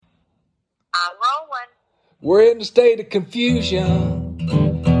I'm rolling. We're in a state of confusion.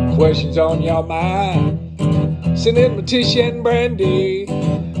 Questions on your mind. Send in my Tish and Brandi.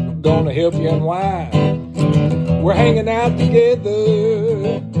 Gonna help you unwind. We're hanging out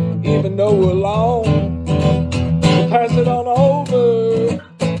together, even though we're alone. So pass it on over.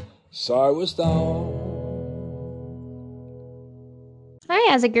 Sorry we're stoned.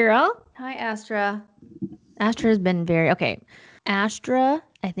 Hi, as a girl. Hi, Astra. Astra's been okay. Astra,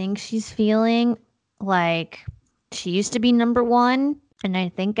 I think she's feeling like she used to be number 1. And I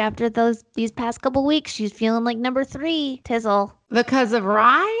think after these past couple weeks, she's feeling like number 3, Tizzle. Because of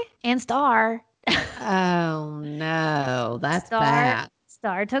Rye? And Star. Oh, no. That's bad.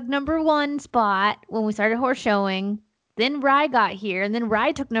 Star took number 1 spot when we started horse showing. Then Rye got here, and then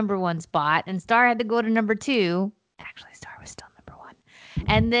Rye took number 1 spot, and Star had to go to number 2. Actually, Star was still number 1.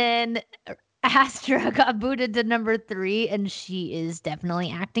 And then Astra got booted to number 3, and she is definitely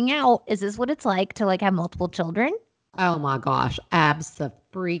acting out. Is this what it's like to have multiple children? Oh my gosh,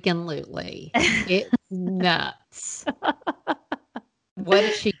 abso-freaking-lutely. It's nuts. What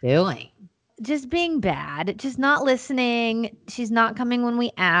is she doing? Just being bad, just not listening. She's not coming when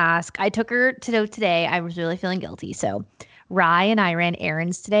we ask. I took her to today. I was really feeling guilty. So Rye and I ran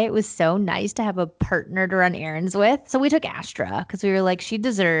errands today. It was so nice to have a partner to run errands with. So we took Astra because we were like, she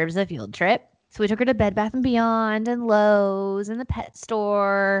deserves a field trip. So we took her to Bed Bath & Beyond and Lowe's and the pet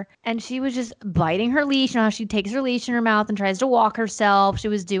store. And she was just biting her leash. You know how she takes her leash in her mouth and tries to walk herself. She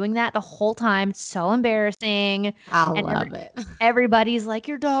was doing that the whole time. It's so embarrassing. I love it. Everybody's like,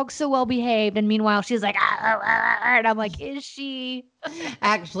 your dog's so well behaved. And meanwhile, she's like, and I'm like, is she?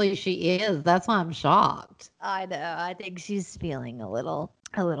 Actually, she is. That's why I'm shocked. I know. I think she's feeling a little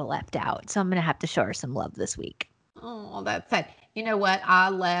left out. So I'm going to have to show her some love this week. Oh, that's sad. You know what? I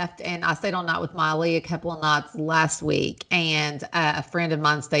left and I stayed on night with Miley a couple of nights last week. And a friend of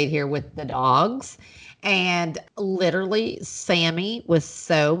mine stayed here with the dogs. And literally, Sammy was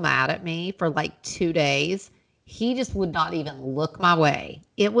so mad at me for 2 days. He just would not even look my way.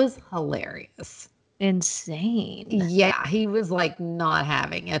 It was hilarious. Insane. Yeah, he was not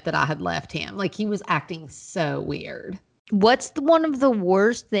having it that I had left him. He was acting so weird. What's one of the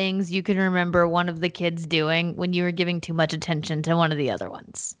worst things you can remember one of the kids doing when you were giving too much attention to one of the other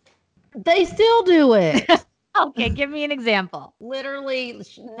ones? They still do it. Okay, give me an example. Literally,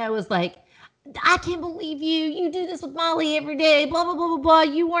 Noah's like, I can't believe you do this with Molly every day, blah, blah, blah, blah, blah.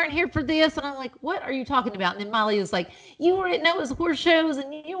 You weren't here for this. And I'm like, what are you talking about? And then Molly was like, you were at Noah's horse shows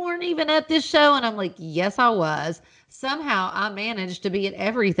and you weren't even at this show. And I'm like, yes, I was. Somehow I managed to be at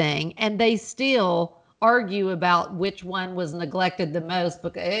everything. And they still argue about which one was neglected the most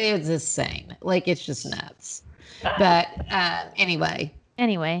because it's insane. It's just nuts. But anyway.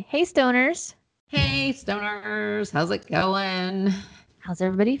 Hey, stoners. Hey, stoners. How's it going? How's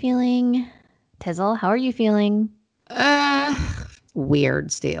everybody feeling? Tizzle, how are you feeling?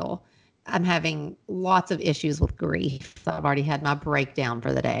 Weird still. I'm having lots of issues with grief. I've already had my breakdown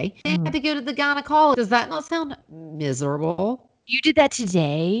for the day. I had to go to the gynecologist. Does that not sound miserable? You did that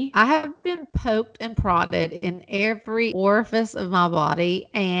today? I have been poked and prodded in every orifice of my body,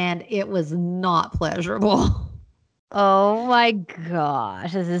 and it was not pleasurable. Oh my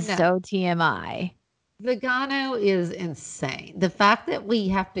gosh, this is so TMI. The gyno is insane. The fact that we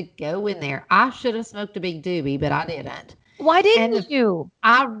have to go in there, I should have smoked a big doobie, but I didn't. Why didn't you?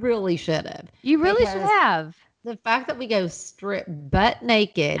 I really should have. You really should have. The fact that we go strip butt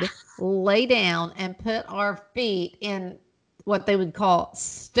naked, lay down, and put our feet in what they would call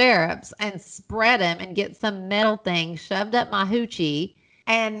stirrups and spread them and get some metal thing shoved up my hoochie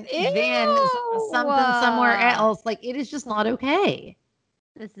and then something somewhere else. It is just not okay.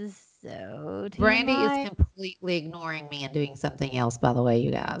 This is so TMI. Brandi is completely ignoring me and doing something else, by the way, you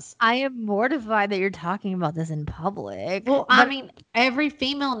guys. I am mortified that you're talking about this in public. Well, I mean, every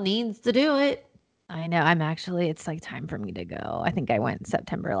female needs to do it. I know. It's time for me to go. I think I went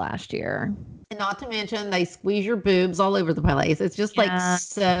September last year. And not to mention, they squeeze your boobs all over the place. It's just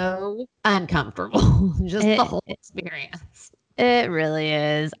so uncomfortable. Just the whole experience. It really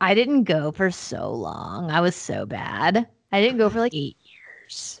is. I didn't go for so long. I was so bad. I didn't go for 8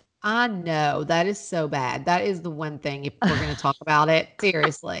 years. I know. That is so bad. That is the one thing, if we're going to talk about it.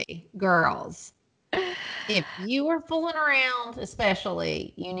 Seriously, girls. If you are fooling around,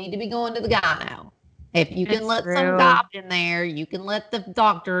 especially, you need to be going to the gyno. If you can let some doc in there, you can let the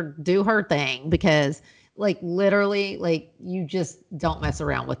doctor do her thing because, literally, you just don't mess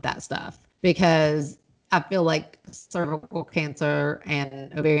around with that stuff. Because I feel like cervical cancer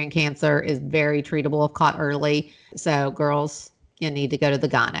and ovarian cancer is very treatable if caught early. So, girls, you need to go to the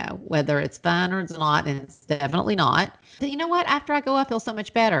gyno, whether it's fun or it's not, and it's definitely not. But you know what? After I go, I feel so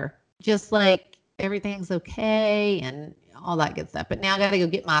much better. just like everything's okay and all that good stuff. But now I got to go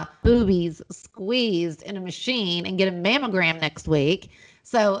get my boobies squeezed in a machine and get a mammogram next week.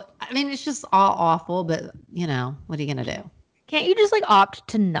 So, I mean, it's just all awful, but what are you going to do? Can't you just like opt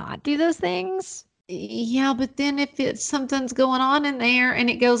to not do those things? Yeah, but then if something's going on in there and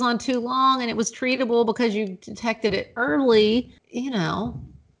it goes on too long and it was treatable because you detected it early, you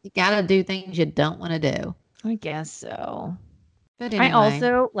got to do things you don't want to do. I guess so. But anyway. I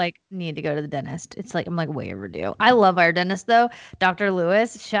also need to go to the dentist. It's I'm way overdue. I love our dentist though. Dr.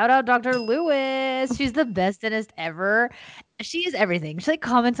 Lewis. Shout out Dr. Lewis. She's the best dentist ever. She is everything. She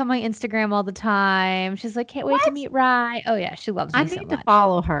comments on my Instagram all the time. She's like, can't wait to meet Rye. Oh yeah, she loves me so much. I need to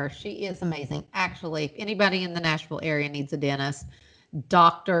follow her. She is amazing. Actually, if anybody in the Nashville area needs a dentist,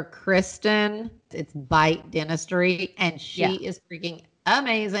 Dr. Kristen, it's Bite Dentistry, and she is freaking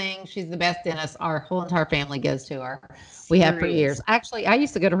amazing. She's the best dentist. Our whole entire family goes to her. We have for years. Actually, I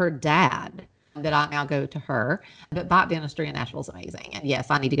used to go to her dad, but I now go to her. But Bite Dentistry in Nashville is amazing. And yes,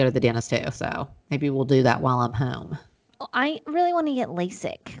 I need to go to the dentist too. So maybe we'll do that while I'm home. Well, I really want to get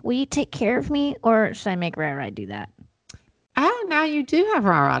LASIK. Will you take care of me, or should I make Rai do that? Oh, now you do have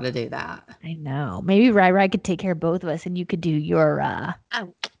Rai to do that. I know. Maybe Rai could take care of both of us, and you could do your.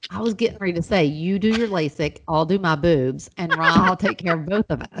 I was getting ready to say, you do your LASIK, I'll do my boobs, and Ron will take care of both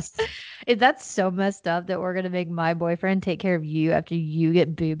of us. That's so messed up that we're going to make my boyfriend take care of you after you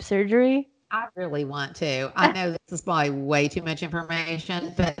get boob surgery. I really want to. I know this is probably way too much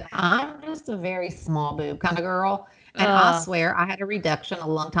information, but I'm just a very small boob kind of girl. And I swear I had a reduction a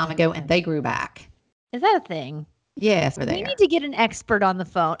long time ago and they grew back. Is that a thing? Yes. We need to get an expert on the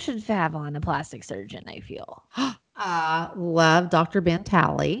phone. Should have on a plastic surgeon, I feel. I love Dr. Ben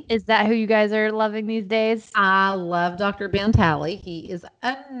Talley. Is that who you guys are loving these days? I love Dr. Ben Talley. He is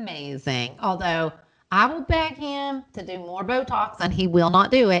amazing. Although I will beg him to do more Botox and he will not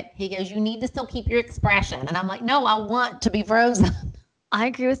do it. He goes, you need to still keep your expression. And I'm like, no, I want to be frozen. I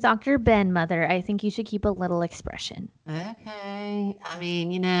agree with Dr. Ben, Mother. I think you should keep a little expression. Okay. I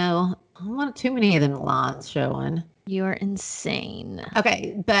mean, I don't want too many of them lines showing. You're insane.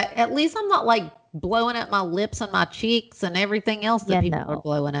 Okay, but at least I'm not blowing up my lips and my cheeks and everything else that people are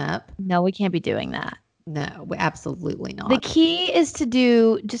blowing up. No, we can't be doing that. No, absolutely not. The key is to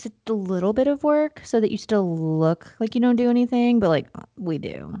do just a little bit of work so that you still look like you don't do anything, but we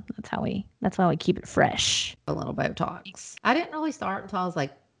do. That's why we keep it fresh. A little Botox. I didn't really start until I was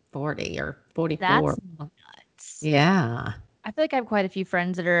 40 or 44. That's nuts. Yeah. I feel like I have quite a few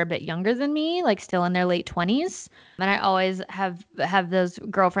friends that are a bit younger than me, still in their late 20s. And I always have those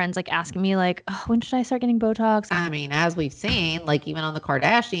girlfriends asking me oh, when should I start getting Botox? I mean, as we've seen, even on the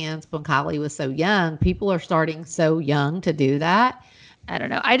Kardashians, when Kylie was so young, people are starting so young to do that. I don't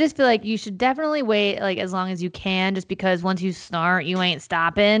know. I just feel like you should definitely wait as long as you can, just because once you start, you ain't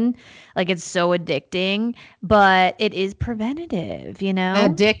stopping. It's so addicting, but it is preventative,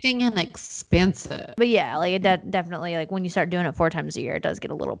 Addicting and expensive. But yeah, it definitely when you start doing it 4 times a year, it does get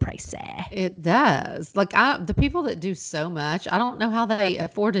a little pricey. It does. The people that do so much, I don't know how they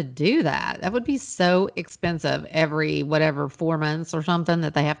afford to do that. That would be so expensive every 4 months or something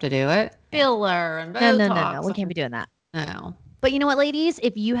that they have to do it. Filler and Botox. No. We can't be doing that. No. But you know what, ladies?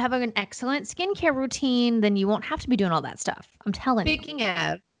 If you have an excellent skincare routine, then you won't have to be doing all that stuff. I'm telling you. Speaking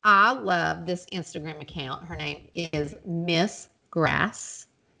of, I love this Instagram account. Her name is Miss Grass.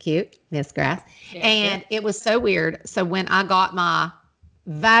 Cute, Miss Grass. Yeah, and it was so weird. So when I got my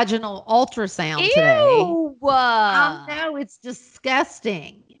vaginal ultrasound today, I know it's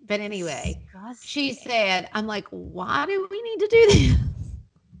disgusting. But anyway, she said, I'm like, why do we need to do this?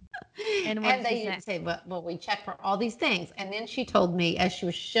 And they said, well, we checked for all these things. And then she told me, as she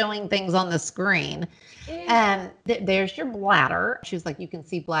was showing things on the screen, there's your bladder. She was like, you can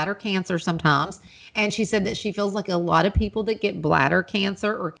see bladder cancer sometimes. And she said that she feels like a lot of people that get bladder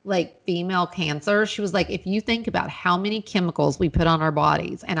cancer or female cancer, she was like, if you think about how many chemicals we put on our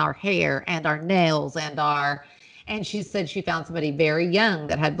bodies and our hair and our nails and she said she found somebody very young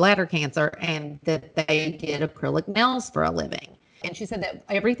that had bladder cancer and that they did acrylic nails for a living. And she said that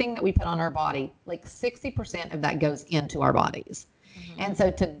everything that we put on our body, 60% of that goes into our bodies. Mm-hmm. And so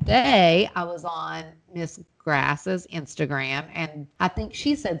today I was on Miss Grass's Instagram and I think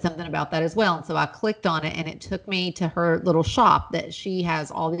she said something about that as well. And so I clicked on it and it took me to her little shop that she has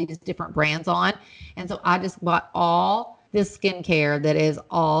all these different brands on. And so I just bought all this skincare that is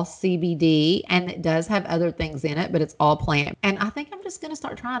all CBD and it does have other things in it, but it's all plant. And I think I'm just going to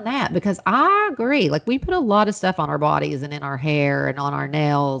start trying that because I agree. We put a lot of stuff on our bodies and in our hair and on our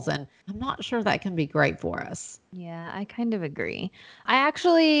nails. And I'm not sure that can be great for us. Yeah, I kind of agree. I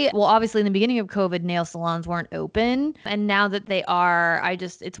actually, well, obviously in the beginning of COVID, nail salons weren't open. And now that they are,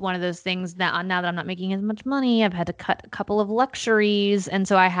 it's one of those things that now that I'm not making as much money, I've had to cut a couple of luxuries. And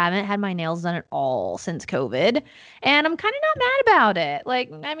so I haven't had my nails done at all since COVID. And I'm kind of not mad about it.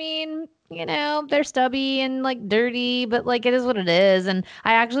 Like, I mean, they're stubby and like dirty, but like it is what it is. And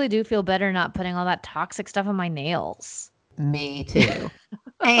I actually do feel better not putting all that toxic stuff on my nails. Me too.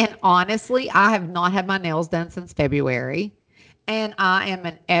 And honestly, I have not had my nails done since February. And I am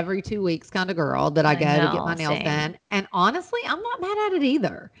an every 2 weeks kind of girl that I go to get my nails done. And honestly, I'm not mad at it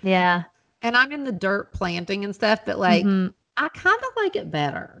either. Yeah. And I'm in the dirt planting and stuff, but like, I kind of like it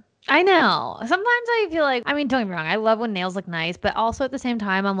better. I know. Sometimes I feel like, I mean, don't get me wrong, I love when nails look nice, but also at the same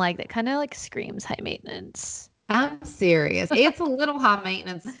time, I'm like, that kind of like screams high maintenance. I'm serious. It's a little high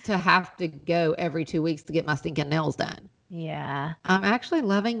maintenance to have to go every 2 weeks to get my stinking nails done. Yeah. I'm actually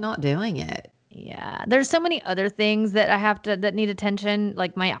loving not doing it. Yeah. There's so many other things that need attention,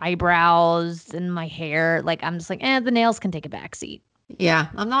 like my eyebrows and my hair. Like, I'm just like, the nails can take a backseat. Yeah.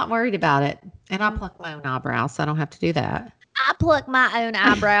 I'm not worried about it. And I pluck my own eyebrows, so I don't have to do that. I pluck my own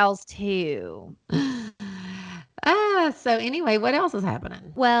eyebrows too. So anyway, what else is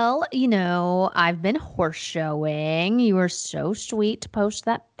happening? Well, I've been horse showing. You were so sweet to post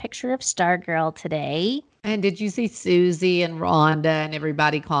that picture of Stargirl today. And did you see Susie and Rhonda and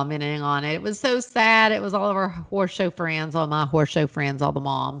everybody commenting on it? It was so sad. It was all of our horse show friends, all my horse show friends, all the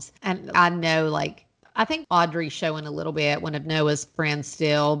moms. And I know, like, I think Audrey's showing a little bit, one of Noah's friends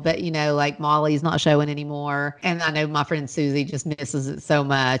still, but like Molly's not showing anymore. And I know my friend Susie just misses it so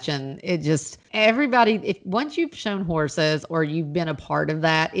much. And it just, everybody, once you've shown horses or you've been a part of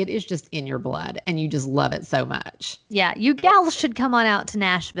that, it is just in your blood and you just love it so much. Yeah, you gals should come on out to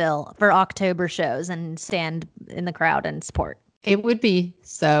Nashville for October shows and stand in the crowd and support. It would be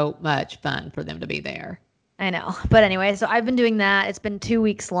so much fun for them to be there. I know. But anyway, so I've been doing that. It's been 2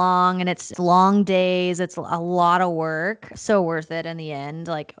 weeks long and it's long days. It's a lot of work. So worth it in the end.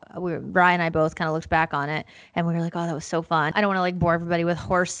 Like Ryan and I both kind of looked back on it and we were like, oh, that was so fun. I don't want to like bore everybody with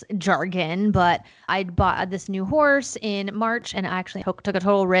horse jargon, but I bought this new horse in March and I actually took a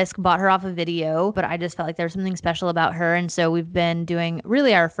total risk, bought her off a video, but I just felt like there was something special about her. And so we've been doing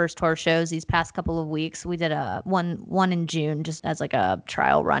really our first horse shows these past couple of weeks. We did a one in June just as like a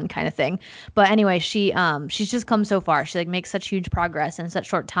trial run kind of thing. But anyway, she's just come so far. She like makes such huge progress in such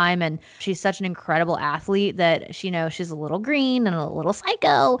short time. And she's such an incredible athlete that she's a little green and a little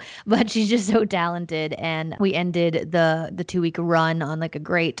psycho, but she's just so talented. And we ended the 2-week run on like a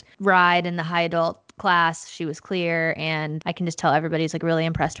great ride in the high adult class. She was clear and I can just tell everybody's like really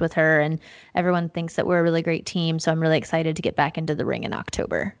impressed with her and everyone thinks that we're a really great team. So I'm really excited to get back into the ring in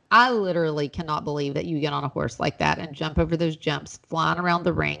October. I literally cannot believe that you get on a horse like that and jump over those jumps flying around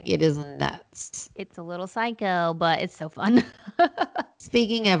the ring. It is nuts. It's a little psycho, but it's so fun.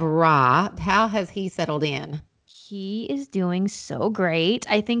 Speaking of Ra, how has he settled in? He is doing so great.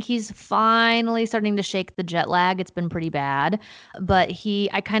 I think he's finally starting to shake the jet lag. It's been pretty bad, but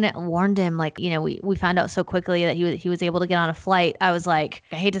I kind of warned him, like, we found out so quickly that he was able to get on a flight. I was like,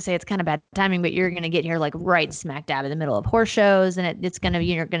 I hate to say it's kind of bad timing, but you're going to get here like right smack dab in the middle of horse shows. And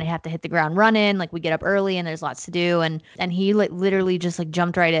you're going to have to hit the ground running. Like we get up early and there's lots to do. And he like literally just like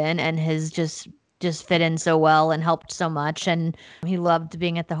jumped right in and has just fit in so well and helped so much. And he loved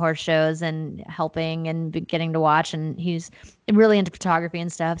being at the horse shows and helping and getting to watch. And he's really into photography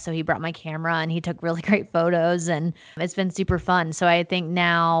and stuff. So he brought my camera and he took really great photos and it's been super fun. So I think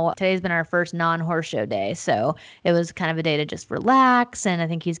now today's been our first non-horse show day. So it was kind of a day to just relax. And I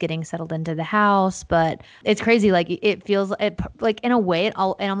think he's getting settled into the house, but it's crazy. Like it feels like in a way, it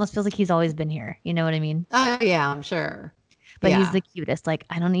almost feels like he's always been here. You know what I mean? Oh yeah, I'm sure. But he's the cutest. Like,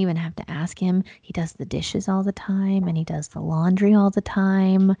 I don't even have to ask him. He does the dishes all the time and he does the laundry all the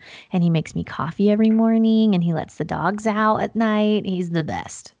time. And he makes me coffee every morning and he lets the dogs out at night. He's the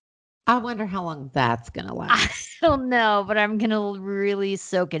best. I wonder how long that's going to last. I don't know, but I'm going to really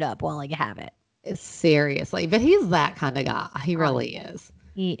soak it up while I have it. Seriously. But he's that kind of guy. He really is.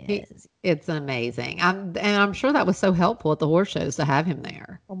 He is. It's amazing. I'm sure that was so helpful at the horse shows to have him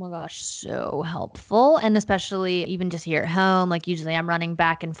there. Oh my gosh, so helpful. And especially even just here at home, like usually I'm running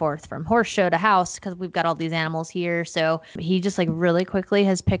back and forth from horse show to house because we've got all these animals here. So he just like really quickly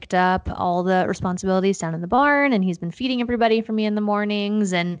has picked up all the responsibilities down in the barn and he's been feeding everybody for me in the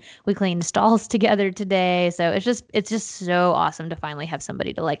mornings and we cleaned stalls together today. So it's just so awesome to finally have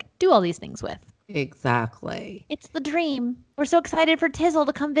somebody to like do all these things with. Exactly. It's the dream. We're so excited for Tizzle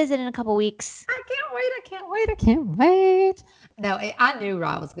to come visit in a couple weeks. I can't wait. No, I knew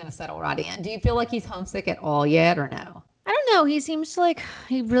Rod was going to settle right in. Do you feel like he's homesick at all yet or no? I don't know.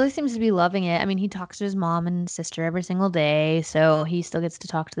 He really seems to be loving it. I mean, he talks to his mom and sister every single day, so he still gets to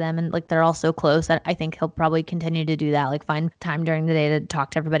talk to them, and like they're all so close that I think he'll probably continue to do that, like find time during the day to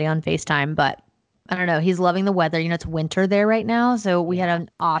talk to everybody on FaceTime. But I don't know. He's loving the weather. It's winter there right now, so we had an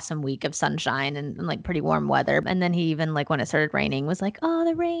awesome week of sunshine and like pretty warm weather. And then he even like when it started raining was like, "Oh,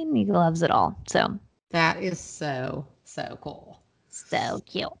 the rain." He loves it all. So That is so cool. so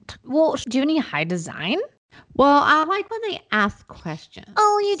cute. Well, do you have any high design? Well, I like when they ask questions.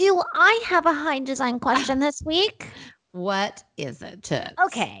 Oh, you do? I have a high design question this week. What is it, Toots?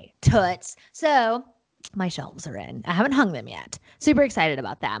 Okay, toots. So my shelves are in. I haven't hung them yet. Super excited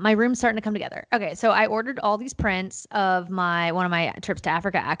about that. My room's starting to come together. Okay, so I ordered all these prints of one of my trips to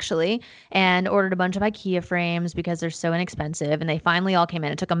Africa actually, and ordered a bunch of IKEA frames because they're so inexpensive, and they finally all came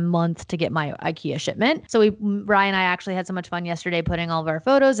in. It took a month to get my IKEA shipment. So Ryan and I actually had so much fun yesterday putting all of our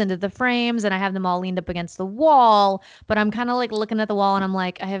photos into the frames, and I have them all leaned up against the wall, but I'm kind of like looking at the wall and I'm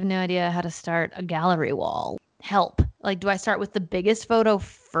like, I have no idea how to start a gallery wall. Help. Like, do I start with the biggest photo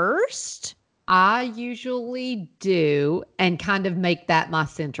first? I usually do and kind of make that my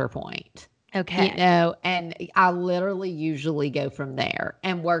center point. Okay. And I literally usually go from there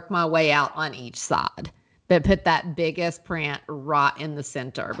and work my way out on each side. But put that biggest print right in the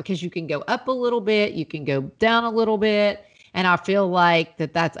center because you can go up a little bit, you can go down a little bit. And I feel like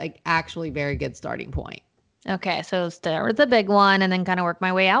that's actually a very good starting point. Okay, so start with the big one and then kind of work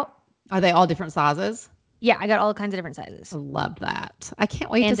my way out. Are they all different sizes? Yeah, I got all kinds of different sizes. I love that. I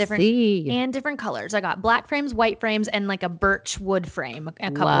can't wait And to see. And different colors. I got black frames, white frames, and like a birch wood frame. A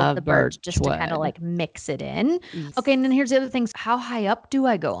couple Love of the birch birch just to kind of wood. like mix it in. Yes. Okay, and then here's the other things. How high up do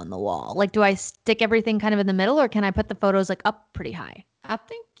I go on the wall? Like, do I stick everything kind of in the middle, or can I put the photos like up pretty high? I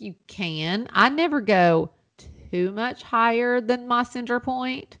think you can. I never go too much higher than my center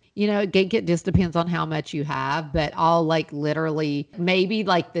point. It just depends on how much you have, but I'll like literally maybe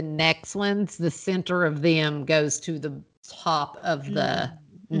like the next ones, the center of them goes to the top of the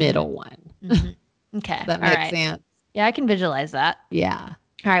middle one. Mm-hmm. Okay. That makes sense. Yeah, I can visualize that. Yeah.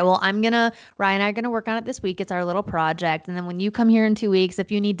 All right. Well, Ryan and I are going to work on it this week. It's our little project. And then when you come here in 2 weeks,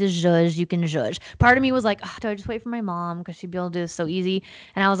 if you need to zhuzh, you can zhuzh. Part of me was like, oh, do I just wait for my mom? Because she'd be able to do this so easy.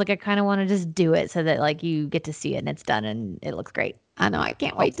 And I was like, I kind of want to just do it so that like you get to see it and it's done and it looks great. I know. I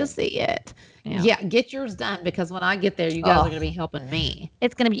can't wait to see it. Yeah. Get yours done because when I get there, you guys are going to be helping me.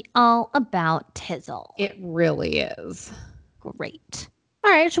 It's going to be all about Tizzle. It really is. Great. All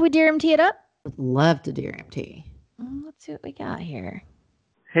right. Should we DRMT it up? Would love to DRMT. Let's see what we got here.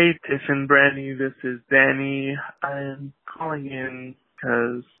 Hey, Tish and Brandi, this is Danny. I'm calling in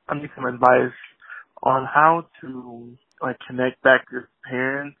because I need some advice on how to, connect back with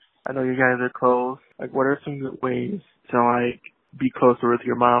parents. I know you guys are close. What are some good ways to, be closer with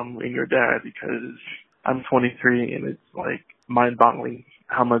your mom and your dad? Because I'm 23 and it's, mind-boggling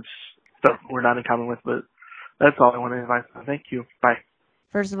how much stuff we're not in common with, but that's all I want to advise on. Thank you. Bye.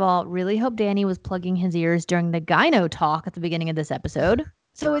 First of all, really hope Danny was plugging his ears during the gyno talk at the beginning of this episode.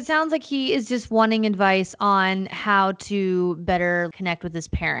 So it sounds like he is just wanting advice on how to better connect with his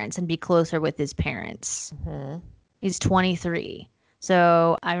parents and be closer with his parents. Mm-hmm. He's 23.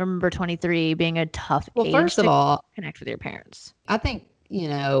 So I remember 23 being a tough age first of all, connect with your parents. I think,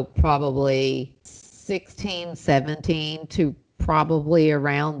 probably 16, 17 to probably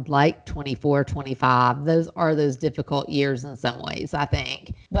around 24, 25. Those are those difficult years in some ways, I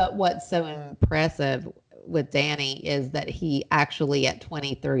think. But what's so impressive with Danny is that he actually at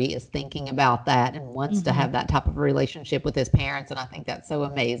 23 is thinking about that and wants to have that type of relationship with his parents. And I think that's so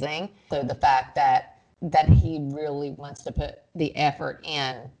amazing. So the fact that he really wants to put the effort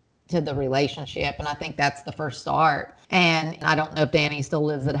in to the relationship. And I think that's the first start. And I don't know if Danny still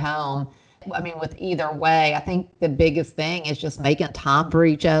lives at home. I mean, with either way, I think the biggest thing is just making time for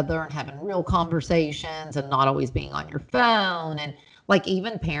each other and having real conversations and not always being on your phone. And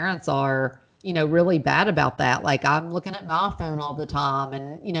even parents are, really bad about that. I'm looking at my phone all the time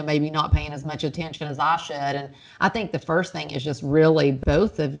and, maybe not paying as much attention as I should. And I think the first thing is just really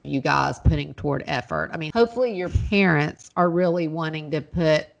both of you guys putting toward effort. I mean, hopefully your parents are really wanting to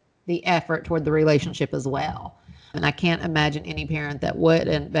put the effort toward the relationship as well. And I can't imagine any parent that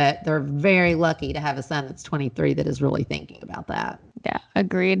wouldn't, but they're very lucky to have a son that's 23 that is really thinking about that. Yeah,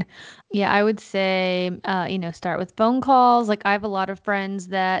 agreed. Yeah, I would say, start with phone calls. I have a lot of friends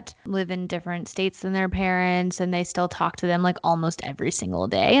that live in different states than their parents, and they still talk to them almost every single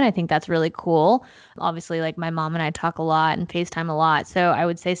day. And I think that's really cool. Obviously, my mom and I talk a lot and FaceTime a lot. So I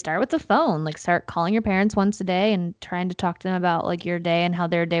would say start with the phone. Start calling your parents once a day and trying to talk to them about your day and how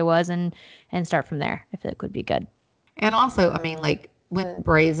their day was, and start from there. I feel like would be good. And also, I mean, when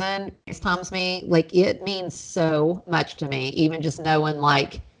Brazen FaceTimes me, like it means so much to me, even just knowing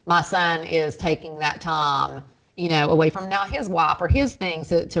like my son is taking that time, away from now his wife or his things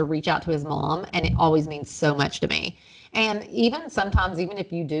to reach out to his mom. And it always means so much to me. And even sometimes, even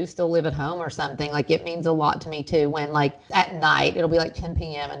if you do still live at home or something, like it means a lot to me too. When like at night, it'll be like 10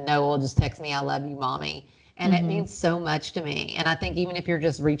 p.m. and Noah will just text me, "I love you, mommy." And it means so much to me. And I think even if you're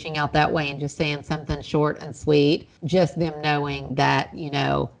just reaching out that way and just saying something short and sweet, just them knowing that,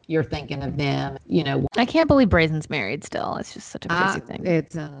 you're thinking of them, I can't believe Brazen's married still. It's just such a crazy thing.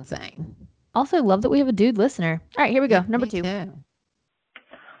 It's insane. Also, love that we have a dude listener. All right, here we go. Number 2. Too.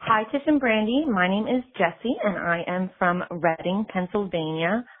 Hi, Tish and Brandi. My name is Jessie, and I am from Reading,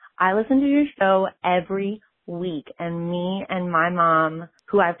 Pennsylvania. I listen to your show every week, and me and my mom,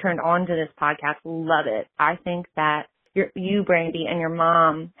 who I've turned on to this podcast, love it. I think that you, Brandi, and your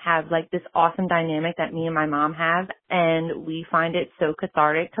mom have like this awesome dynamic that me and my mom have, and we find it so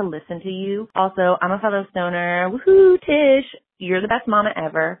cathartic to listen to you. Also, I'm a fellow stoner. Woohoo, Tish! You're the best mama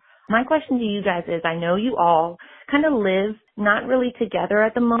ever. My question to you guys is, I know you all kind of live not really together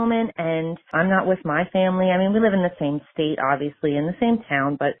at the moment, and I'm not with my family. I mean, we live in the same state, obviously, in the same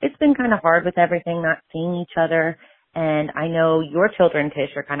town, but it's been kind of hard with everything, not seeing each other. And I know your children, Tish,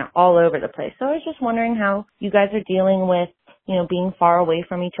 are kind of all over the place. So I was just wondering how you guys are dealing with, being far away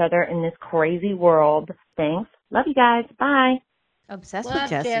from each other in this crazy world. Thanks. Love you guys. Bye. Obsessed Love with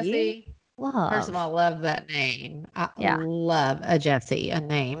Jessie. Love. First of all, love that name. I Yeah. love a Jessie, a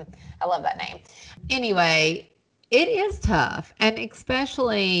name. I love that name. Anyway, it is tough. And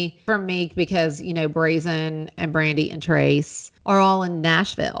especially for me, because, Brazen and Brandi and Trace are all in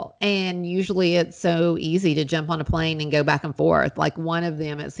Nashville. And usually it's so easy to jump on a plane and go back and forth. Like one of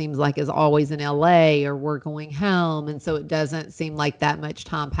them, it seems like, is always in LA or we're going home. And so it doesn't seem like that much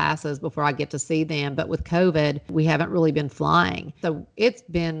time passes before I get to see them. But with COVID, we haven't really been flying. So it's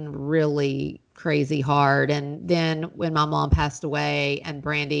been really crazy hard. And then when my mom passed away and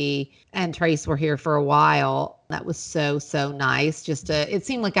Brandi and Trace were here for a while, that was so, so nice. It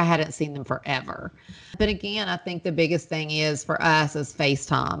seemed like I hadn't seen them forever. But again, I think the biggest thing is for us is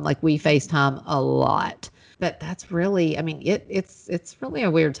FaceTime. Like we FaceTime a lot. But that's really, I mean, it's really a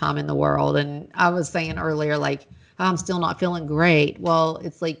weird time in the world. And I was saying earlier, like, I'm still not feeling great. Well,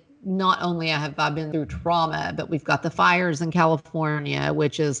 it's like, not only have I been through trauma, but we've got the fires in California,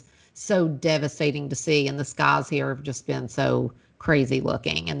 which is so devastating to see. And the skies here have just been so crazy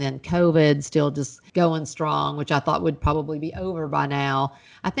looking. And then COVID still just going strong, which I thought would probably be over by now.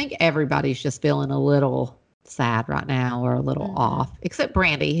 I think everybody's just feeling a little sad right now or a little off, except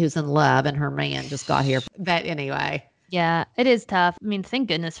Brandi, who's in love and her man just got here. But anyway. Yeah, it is tough. I mean, thank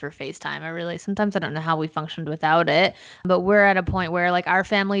goodness for FaceTime. Sometimes I don't know how we functioned without it, but we're at a point where like our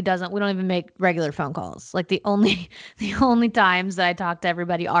family we don't even make regular phone calls. Like the only times that I talk to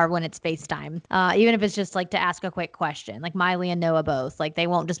everybody are when it's FaceTime. Even if it's just like to ask a quick question. Like Miley and Noah both, like they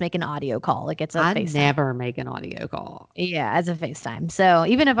won't just make an audio call. Like it's I FaceTime. never make an audio call. Yeah, as a FaceTime. So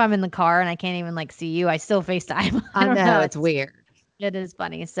even if I'm in the car and I can't even like see you, I still FaceTime. I don't know it's weird. It is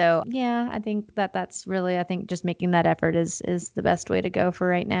funny. So yeah, I think that's really, I think just making that effort is the best way to go for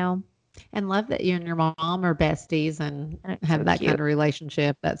right now. And love that you and your mom are besties and have so that cute. kind of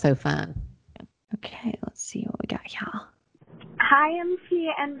relationship. That's so fun. Okay, let's see what we got here. Hi,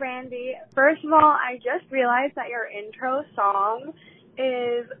 MC and Brandi. First of all, I just realized that your intro song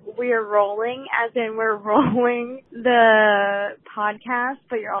is We're Rolling, as in we're rolling the podcast,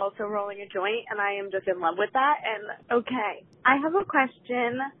 but you're also rolling a joint, and I am just in love with that. And okay, I have a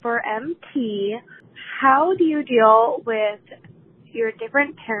question for MT. How do you deal with your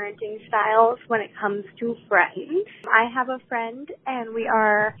different parenting styles when it comes to friends? I have a friend, and we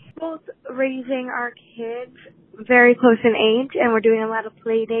are both raising our kids very close in age, and we're doing a lot of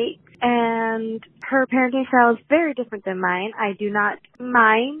play dates. And her parenting style is very different than mine. I do not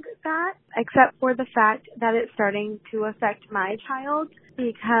mind that, except for the fact that it's starting to affect my child,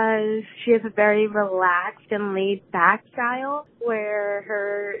 because she has a very relaxed and laid-back style where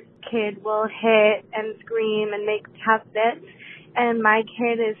her kid will hit and scream and make tough bits. And my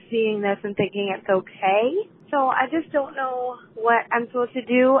kid is seeing this and thinking it's okay. So I just don't know what I'm supposed to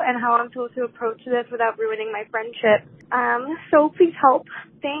do and how I'm supposed to approach this without ruining my friendship. So please help.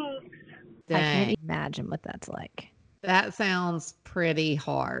 Thanks. Dang. I can't imagine what that's like. That sounds pretty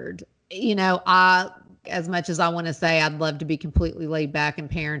hard. As much as I want to say I'd love to be completely laid back in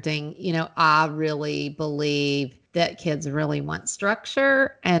parenting, I really believe that kids really want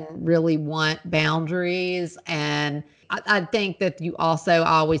structure and really want boundaries. And I think that you also,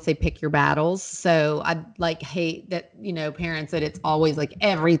 I always say, pick your battles. So I like hate that, parents, that it's always like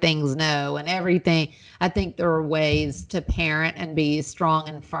everything's no and everything. I think there are ways to parent and be strong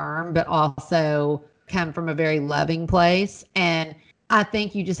and firm, but also come from a very loving place. And I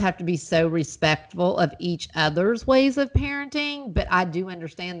think you just have to be so respectful of each other's ways of parenting. But I do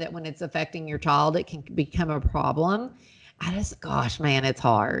understand that when it's affecting your child, it can become a problem. Gosh, man, it's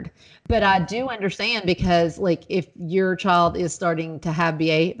hard. But I do understand, because like if your child is starting to have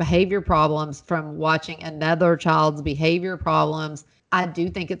behavior problems from watching another child's behavior problems, I do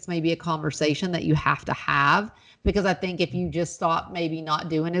think it's maybe a conversation that you have to have. Because I think if you just stop maybe not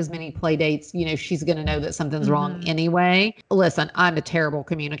doing as many play dates, she's going to know that something's wrong anyway. Listen, I'm a terrible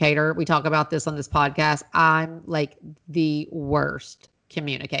communicator. We talk about this on this podcast. I'm like the worst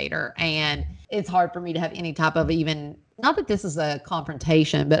communicator. And it's hard for me to have any type of, even, not that this is a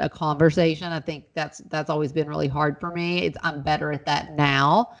confrontation, but a conversation. I think that's always been really hard for me. I'm better at that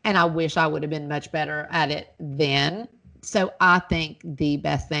now. And I wish I would have been much better at it then. So I think the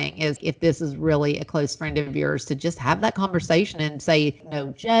best thing is, if this is really a close friend of yours, to just have that conversation and say, no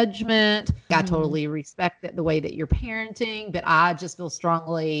judgment. I totally respect the way that you're parenting, but I just feel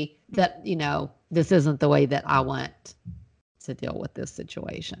strongly that, this isn't the way that I want to deal with this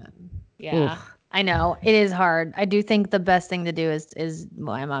situation. Yeah. Oof. I know it is hard. I do think the best thing to do is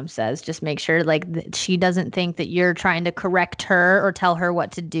my mom says, just make sure she doesn't think that you're trying to correct her or tell her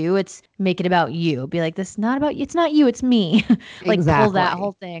what to do. It's make it about you. Be like, this is not about you. It's not you. It's me. Like exactly. Pull that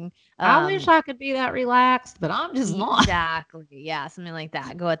whole thing. I wish I could be that relaxed, but I'm just not. Exactly. Yeah. Something like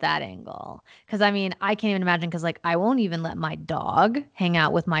that. Go at that angle. Cause I mean, I can't even imagine. Cause like, I won't even let my dog hang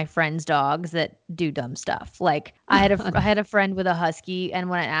out with my friends' dogs that do dumb stuff. Like I had a friend with a husky, and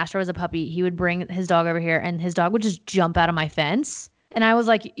when Asher was a puppy, he would bring his dog over here and his dog would just jump out of my fence. And I was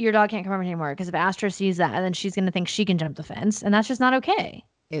like, your dog can't come over anymore. Cause if Asher sees that, then she's going to think she can jump the fence, and that's just not okay.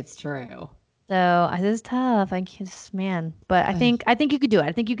 It's true. So it is tough. But I think you could do it.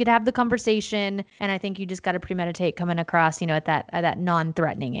 I think you could have the conversation, and I think you just got to premeditate coming across, at that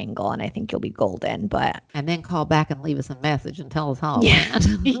non-threatening angle, and I think you'll be golden. And then call back and leave us a message and tell us how it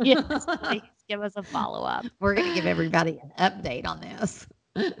went. Yes, please give us a follow-up. We're going to give everybody an update on this.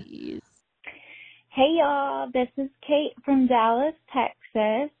 Please. Hey y'all, this is Kate from Dallas,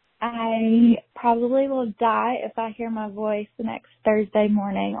 Texas. I probably will die if I hear my voice the next Thursday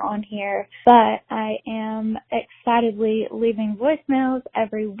morning on here, but I am excitedly leaving voicemails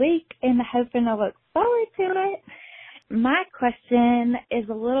every week in the hope, and I look forward to it. My question is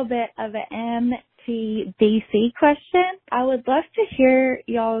a little bit of an MTBC question. I would love to hear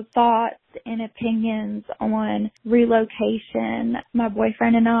y'all's thoughts and opinions on relocation. My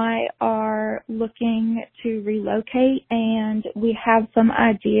boyfriend and I are looking to relocate, and we have some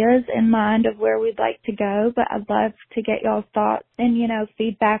ideas in mind of where we'd like to go, but I'd love to get y'all's thoughts and,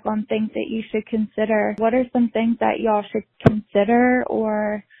 feedback on things that you should consider. What are some things that y'all should consider,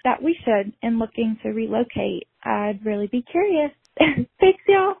 or that we should, in looking to relocate? I'd really be curious. Thanks,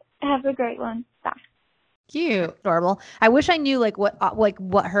 y'all. Have a great one. Bye. Cute. Adorable. I wish I knew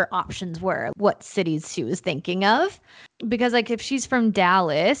what her options were, what cities she was thinking of, because if she's from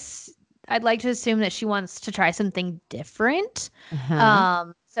Dallas, I'd like to assume that she wants to try something different.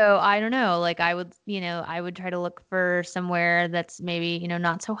 So I don't know, I would try to look for somewhere that's maybe,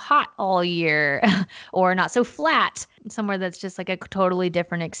 not so hot all year or not so flat, somewhere that's just a totally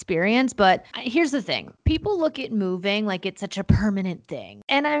different experience. But here's the thing. People look at moving like it's such a permanent thing.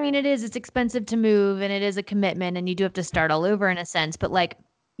 And I mean, it's expensive to move, and it is a commitment, and you do have to start all over in a sense, but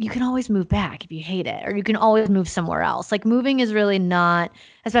you can always move back if you hate it, or you can always move somewhere else. Moving is really not,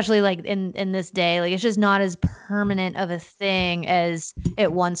 especially in this day, it's just not as permanent of a thing as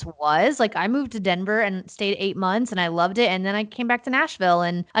it once was. I moved to Denver and stayed 8 months, and I loved it. And then I came back to Nashville,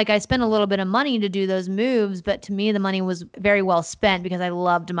 and I spent a little bit of money to do those moves, but to me, the money was very well spent because I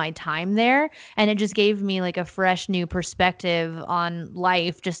loved my time there. And it just gave me a fresh new perspective on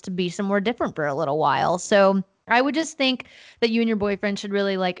life, just to be somewhere different for a little while. So I would just think that you and your boyfriend should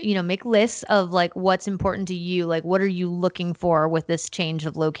really make lists of what's important to you. What are you looking for with this change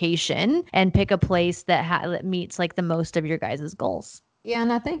of location, and pick a place that meets the most of your guys' goals. Yeah.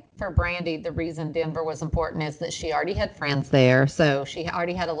 And I think for Brandi, the reason Denver was important is that she already had friends there. So she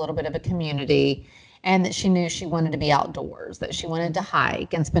already had a little bit of a community, and that she knew she wanted to be outdoors, that she wanted to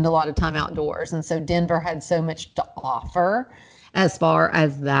hike and spend a lot of time outdoors. And so Denver had so much to offer as far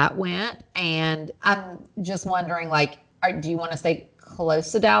as that went. And I'm just wondering, do you want to stay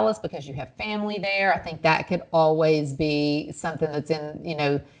close to Dallas because you have family there. I think that could always be something that's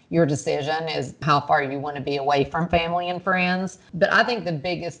in, your decision is how far you want to be away from family and friends. But I think the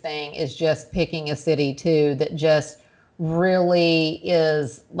biggest thing is just picking a city too that just really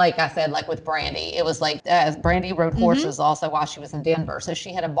is, like I said, like with Brandi, it was like Brandi rode horses also while she was in Denver. So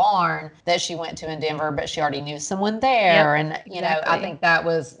she had a barn that she went to in Denver, but she already knew someone there. And, I think that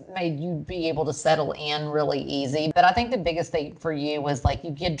made you be able to settle in really easy. But I think the biggest thing for you was like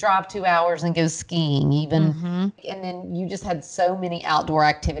you could drive 2 hours and go skiing even. And then you just had so many outdoor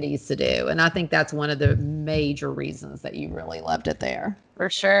activities to do. And I think that's one of the major reasons that you really loved it there. For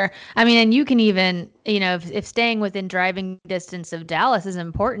sure. I mean, and you can even, if staying within driving distance of Dallas is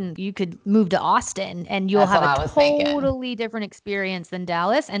important, you could move to Austin and you'll have a totally different experience than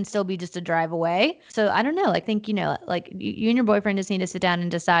Dallas and still be just a drive away. So I don't know. I think, like you and your boyfriend just need to sit down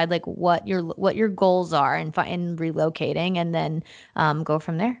and decide like what your goals are and relocating and then go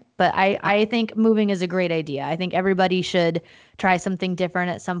from there. But I think moving is a great idea. I think everybody should try something different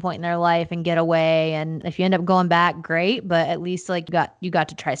at some point in their life and get away. And if you end up going back, great. But at least like you got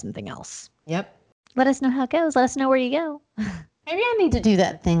to try something else. Yep. Let us know how it goes. Let us know where you go. Maybe I need to do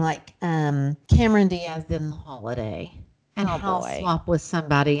that thing like Cameron Diaz did in The Holiday and swap with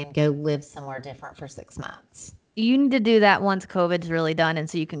somebody and go live somewhere different for 6 months. You need to do that once COVID's really done and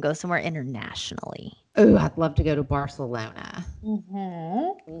so you can go somewhere internationally. Oh, I'd love to go to Barcelona.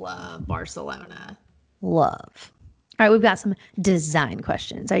 Love Barcelona. Love. All right, we've got some design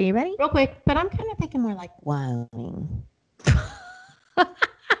questions. Are you ready? Real quick, but I'm kind of thinking more like Wyoming.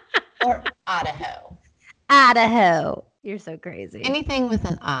 Or Idaho. Idaho. You're so crazy. Anything with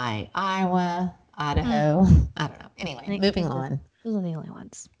an I. Iowa, Idaho. I don't know. Anyway, moving on. Those are the only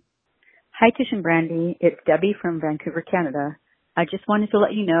ones. Hi, Tish and Brandi. It's Debbie from Vancouver, Canada. I just wanted to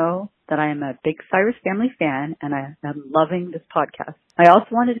let you know that I am a big Cyrus family fan and I am loving this podcast. I also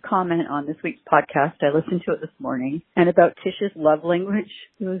wanted to comment on this week's podcast. I listened to it this morning and about Tish's love language.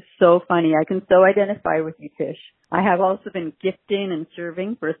 It was so funny. I can so identify with you, Tish. I have also been gifting and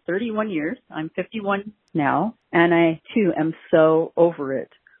serving for 31 years. I'm 51 now and I too am so over it.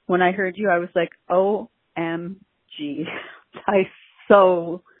 When I heard you, I was like, OMG. I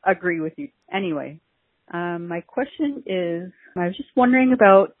so agree with you. Anyway, my question is, I was just wondering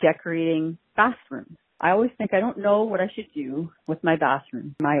about decorating bathrooms. I always think I don't know what I should do with my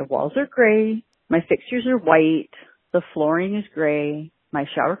bathroom. My walls are gray. My fixtures are white. The flooring is gray. My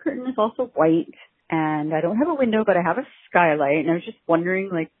shower curtain is also white. And I don't have a window, but I have a skylight. And I was just wondering,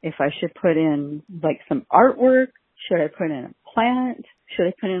 like, if I should put in, like, some artwork. Should I put in a plant? Should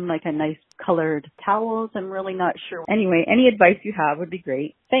I put in, like, a nice colored towels? I'm really not sure. Anyway, any advice you have would be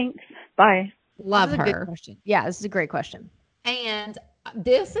great. Thanks. Bye. Love her. Good question. Yeah, this is a great question. And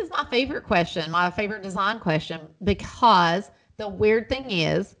this is my favorite question, my favorite design question, because the weird thing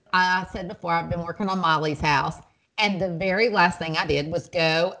is, I said before, I've been working on Molly's house. And the very last thing I did was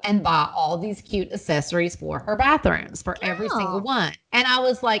go and buy all these cute accessories for her bathrooms, for every single one. And I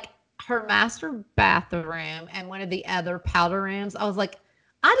was like, her master bathroom and one of the other powder rooms, I was like,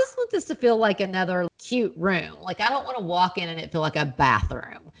 I just want this to feel like another cute room. Like, I don't want to walk in and it feel like a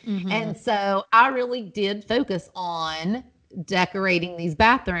bathroom. And so I really did focus on decorating these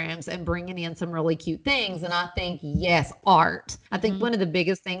bathrooms and bringing in some really cute things. And I think, yes, art. I think one of the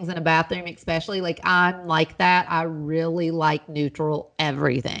biggest things in a bathroom, especially, like, I'm like that. I really like neutral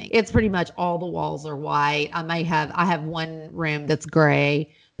everything. It's pretty much all the walls are white. I have one room that's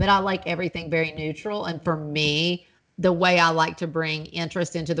gray, but I like everything very neutral. And for me, the way I like to bring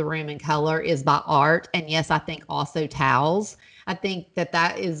interest into the room and color is by art. And yes, I think also towels. I think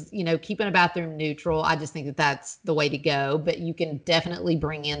that is, keeping a bathroom neutral. I just think that that's the way to go. But you can definitely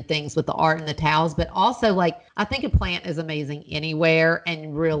bring in things with the art and the towels. But also, like, I think a plant is amazing anywhere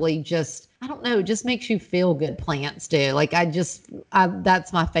and really just, I don't know, just makes you feel good. Plants do. Like,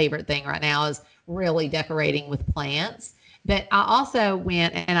 that's my favorite thing right now is really decorating with plants. But I also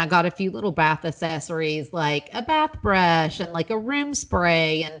went and I got a few little bath accessories, like a bath brush and like a room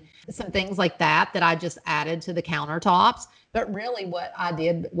spray and some things like that I just added to the countertops. But really what I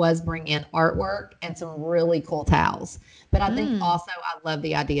did was bring in artwork and some really cool towels. But I think also I love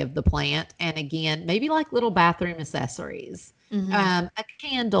the idea of the plant. And again, maybe like little bathroom accessories, a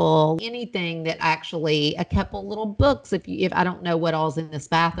candle, anything that actually, a couple little books, if I don't know what all's in this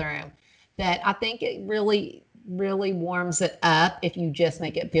bathroom, that I think it really warms it up if you just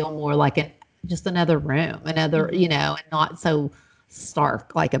make it feel more like just another room, and not so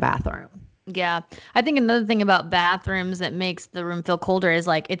stark like a bathroom. Yeah. I think another thing about bathrooms that makes the room feel colder is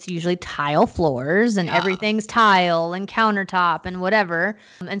like it's usually tile floors and everything's tile and countertop and whatever.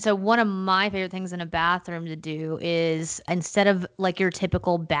 And so one of my favorite things in a bathroom to do is instead of like your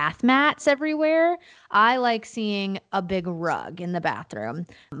typical bath mats everywhere, I like seeing a big rug in the bathroom.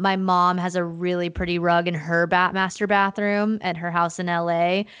 My mom has a really pretty rug in her master bathroom at her house in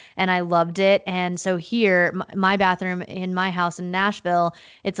LA, and I loved it. And so here, my bathroom in my house in Nashville,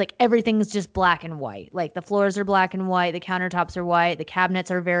 it's like everything's just black and white. Like the floors are black and white, the countertops are white, the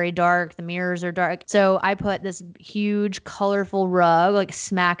cabinets are very dark, the mirrors are dark. So I put this huge colorful rug like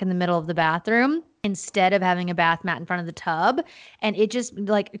smack in the middle of the bathroom instead of having a bath mat in front of the tub, and it just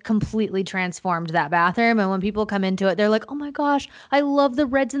like completely transformed that bathroom. And when people come into it, they're like, "Oh my gosh, I love the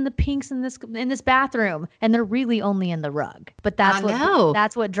reds and the pinks in this bathroom," and they're really only in the rug. But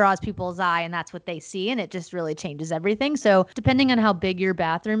that's what draws people's eye, and that's what they see, and it just really changes everything. So depending on how big your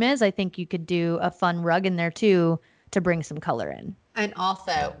bathroom is, I think you could do a fun rug in there too to bring some color in. And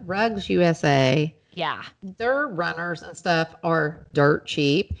also, Rugs USA, Yeah. their runners and stuff are dirt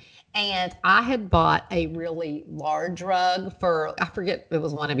cheap. And I had bought a really large rug for, I forget, it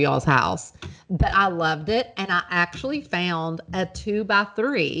was one of y'all's house, but I loved it. And I actually found a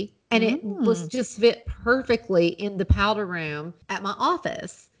 2x3, and it was just fit perfectly in the powder room at my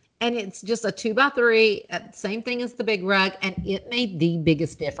office. And it's just a 2x3, same thing as the big rug, and it made the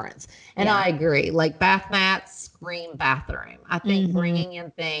biggest difference. And I agree, like bath mats scream bathroom. I think bringing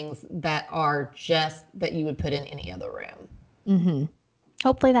in things that are just that you would put in any other room.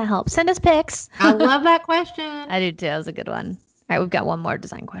 Hopefully that helps. Send us pics. I love that question. I do too. That was a good one. All right, we've got one more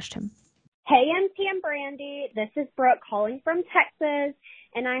design question. Hey, MP and Brandy. This is Brooke calling from Texas,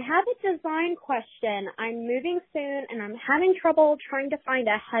 and I have a design question. I'm moving soon, and I'm having trouble trying to find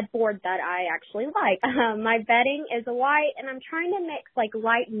a headboard that I actually like. My bedding is white, and I'm trying to mix like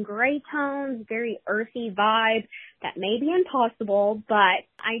light and gray tones, very earthy vibe. That may be impossible, but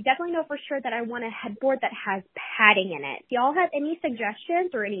I definitely know for sure that I want a headboard that has padding in it. If y'all have any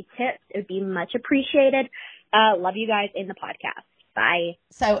suggestions or any tips, it would be much appreciated. Love you guys in the podcast. Bye.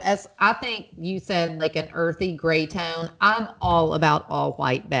 So as I think you said, like an earthy gray tone, I'm all about all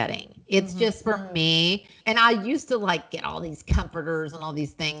white bedding. It's just for me. And I used to like get all these comforters and all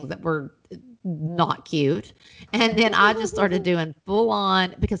these things that were not cute. And then I just started doing full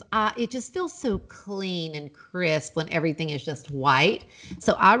on because it just feels so clean and crisp when everything is just white.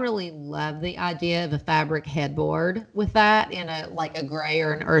 So I really love the idea of a fabric headboard with that in a like a gray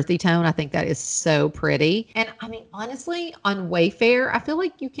or an earthy tone. I think that is so pretty. And I mean, honestly, on Wayfair, I feel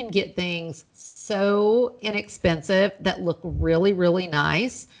like you can get things so inexpensive that look really, really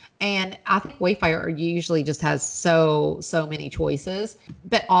nice. And I think Wayfair usually just has so many choices.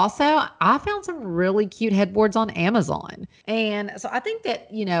 But also, I found some really cute headboards on Amazon. And so I think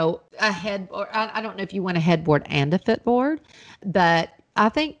that, you know, a headboard, I don't know if you want a headboard and a footboard, but I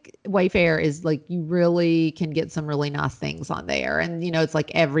think Wayfair is like, you really can get some really nice things on there. And, you know, it's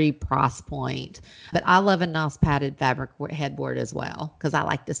like every price point. But I love a nice padded fabric headboard as well, because I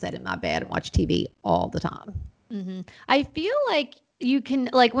like to sit in my bed and watch TV all the time. I feel like you can,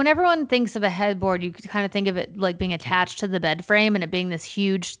 like, when everyone thinks of a headboard, you could kind of think of it like being attached to the bed frame and it being this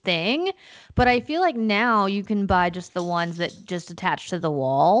huge thing. But I feel like now you can buy just the ones that just attach to the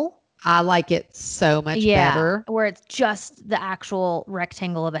wall. I like it so much better. Where it's just the actual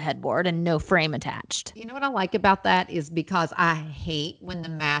rectangle of a headboard and no frame attached. You know what I like about that is because I hate when the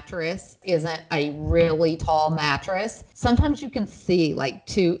mattress isn't a really tall mattress. Sometimes you can see like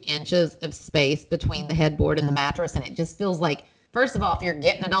 2 inches of space between the headboard and the mattress, and it just feels like, first of all, if you're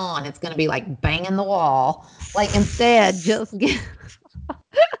getting it on, it's going to be like banging the wall. Like instead, just get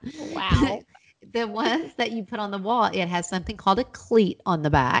Wow. the ones that you put on the wall. It has something called a cleat on the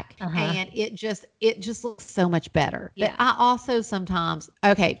back, and it just looks so much better. Yeah. But I also sometimes,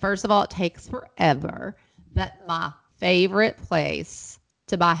 okay, first of all, it takes forever. But my favorite place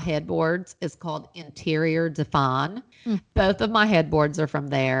to buy headboards is called Interior Define. Both of my headboards are from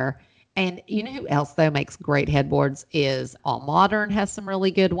there. And you know who else, though, makes great headboards is All Modern has some really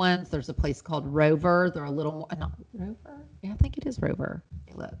good ones. There's a place called Rover. They're a little more, not Rover? Yeah, I think it is Rover.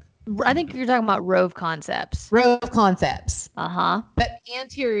 Look. I think you're talking about Rove Concepts. Rove Concepts. But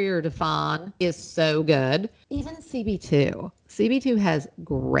Interior Define is so good. Even CB2. CB2 has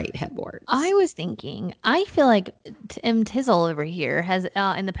great headboards. I was thinking, I feel like M. Tizzle over here has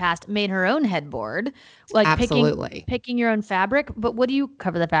in the past made her own headboard, like Absolutely. picking your own fabric. But what do you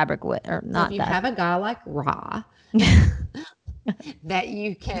cover the fabric with, or not? So if you have a guy like Ra, that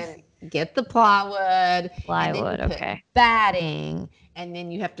you can get the plywood, okay, batting, and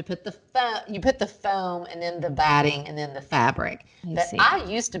then you have to put the foam and then the batting and then the fabric. I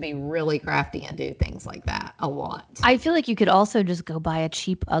used to be really crafty and do things like that a lot. I feel like you could also just go buy a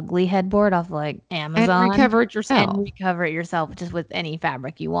cheap, ugly headboard off like Amazon and recover it yourself just with any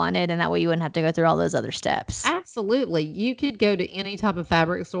fabric you wanted, and that way you wouldn't have to go through all those other steps. Absolutely. You could go to any type of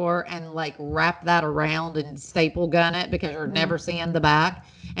fabric store and like wrap that around and staple gun it because you're never seeing the back,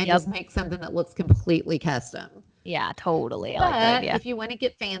 and just make something that looks completely custom. Yeah, totally. I like that idea. If you want to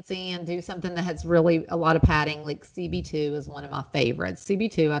get fancy and do something that has really a lot of padding, like CB2 is one of my favorites.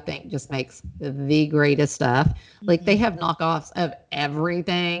 CB2, I think, just makes the greatest stuff. Like they have knockoffs of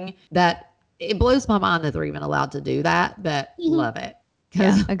everything that it blows my mind that they're even allowed to do that, but love it.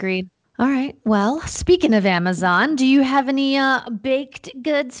 Yeah, agreed. All right. Well, speaking of Amazon, do you have any baked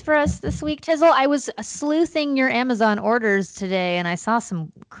goods for us this week, Tizzle? I was sleuthing your Amazon orders today, and I saw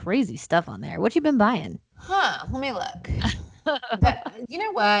some crazy stuff on there. What you been buying? Let me look. You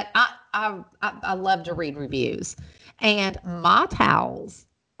know what? I love to read reviews, and my towels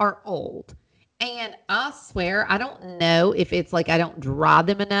are old. And I swear, I don't know if it's like I don't dry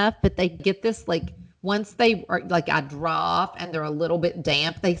them enough, but they get this like once they are like I dry off and they're a little bit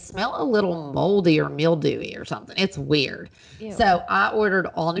damp, they smell a little moldy or mildewy or something. It's weird. Ew. So I ordered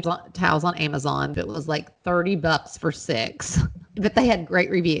all new towels on Amazon. It was like $30 for 6, but they had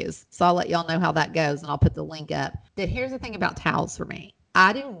great reviews. So I'll let y'all know how that goes, and I'll put the link up. But here's the thing about towels for me.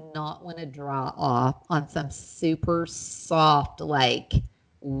 I do not want to dry off on some super soft, like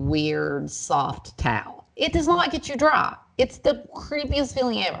weird soft towel. It does not get you dry. It's the creepiest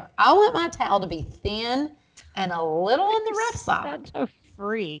feeling ever. I want my towel to be thin and a little on the rough side. Such a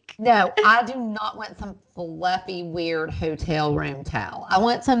freak. No, I do not want some fluffy, weird hotel room towel. I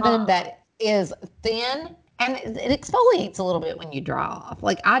want something that is thin and it exfoliates a little bit when you dry off.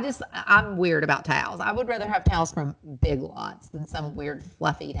 Like I'm weird about towels. I would rather have towels from Big Lots than some weird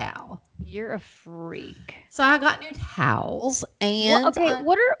fluffy towel. You're a freak. So I got new towels and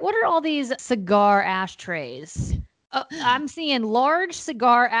what are all these cigar ashtrays? I'm seeing large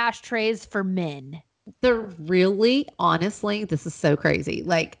cigar ashtrays for men. They're really, honestly, this is so crazy.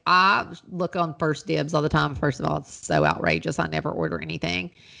 Like I look on First Dibs all the time. First of all, it's so outrageous. I never order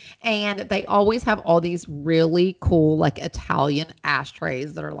anything. And they always have all these really cool, like Italian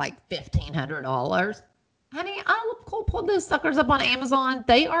ashtrays that are like $1,500. Honey, I pulled those suckers up on Amazon.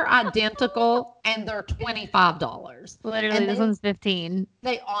 They are identical and they're $25. Literally, this one's 15.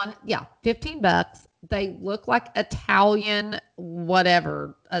 $15. They look like Italian,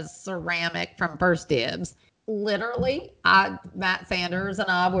 whatever, a ceramic from First Dibs. Literally, Matt Sanders and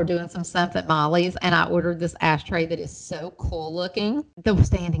I were doing some stuff at Molly's, and I ordered this ashtray that is so cool looking. The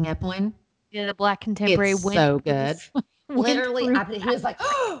standing up one. Yeah, the black contemporary. It's so good. Literally, he was like,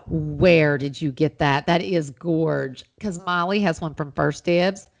 oh, where did you get that? That is gorge. Because Molly has one from First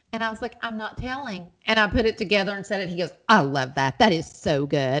Dibs. And I was like, I'm not telling. And I put it together and said it. He goes, I love that. That is so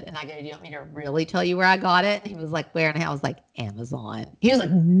good. And I go, do you want me to really tell you where I got it? And he was like, where? And I was like, Amazon. He was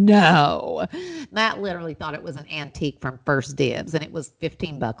like, no. Matt literally thought it was an antique from First Dibs. And it was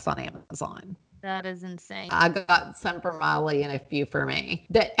 $15 on Amazon. That is insane. I got some for Molly and a few for me.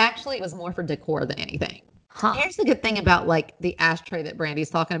 That actually was more for decor than anything. Here's the good thing about like the ashtray that Brandy's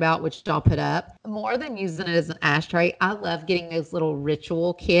talking about, which I'll put up. More than using it as an ashtray, I love getting those little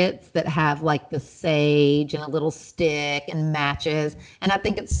ritual kits that have like the sage and a little stick and matches. And I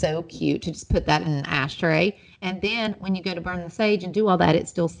think it's so cute to just put that in an ashtray. And then when you go to burn the sage and do all that, it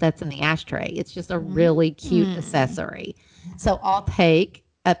still sets in the ashtray. It's just a really cute accessory. So I'll take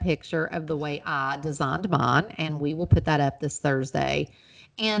a picture of the way I designed mine, and we will put that up this Thursday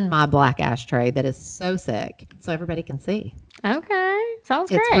in my black ashtray that is so sick, so everybody can see. Okay, sounds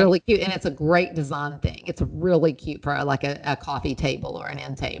great. It's really cute, and it's a great design thing. It's really cute for like a coffee table or an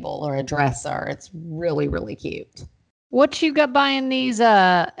end table or a dresser. It's really, really cute. What you got buying these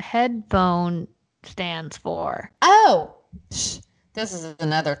headphone stands for? Oh, this is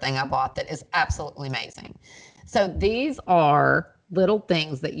another thing I bought that is absolutely amazing. So these are little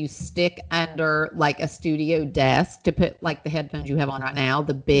things that you stick under like a studio desk to put like the headphones you have on right now,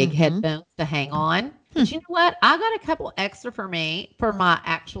 the big headphones to hang on. But you know what? I got a couple extra for me for my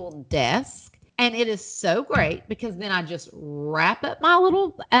actual desk. And it is so great because then I just wrap up my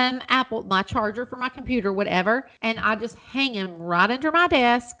little my charger for my computer, whatever, and I just hang them right under my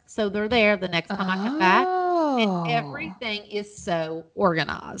desk. So they're there the next time I come back. And everything is so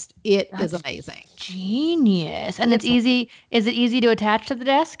organized. That's amazing. Genius. And it's easy. Is it easy to attach to the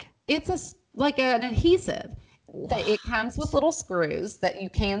desk? It's like an adhesive. It comes with little screws that you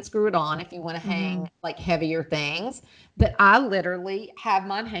can screw it on if you want to hang like heavier things. But I literally have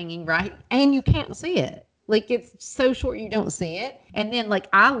mine hanging right, and you can't see it. Like it's so short you don't see it. And then like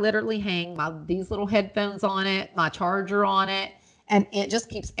I literally hang these little headphones on it, my charger on it, and it just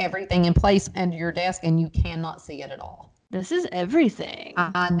keeps everything in place under your desk and you cannot see it at all. This is everything.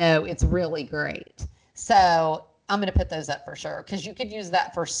 I know, it's really great. So I'm going to put those up for sure because you could use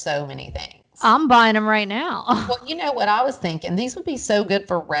that for so many things. I'm buying them right now. Well, you know what I was thinking? These would be so good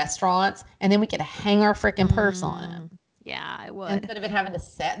for restaurants, and then we could hang our freaking purse on them. Yeah, I would. Instead of it having to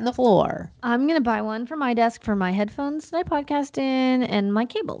set in the floor. I'm going to buy one for my desk for my headphones that I podcast in and my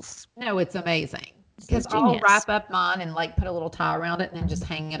cables. No, it's amazing. Because I'll wrap up mine and like put a little tie around it and then just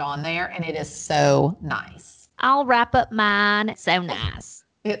hang it on there, and it is so nice. I'll wrap up mine. It's so nice.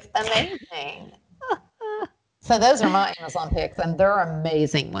 It's amazing. So those are my Amazon picks, and they're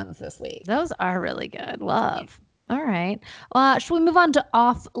amazing ones this week. Those are really good. Love. All right. Should we move on to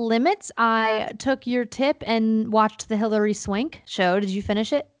Off Limits? I took your tip and watched the Hillary Swank show. Did you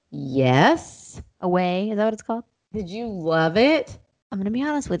finish it? Yes. Away. Is that what it's called? Did you love it? I'm going to be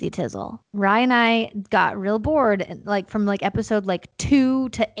honest with you, Tizzle. Ryan and I got real bored from episode 2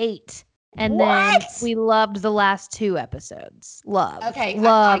 to 8. And then we loved the last 2 episodes. Okay,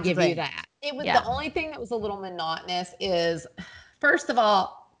 I'll give you that. It was the only thing that was a little monotonous is, first of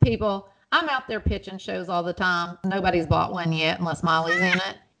all, people, I'm out there pitching shows all the time. Nobody's bought one yet unless Molly's in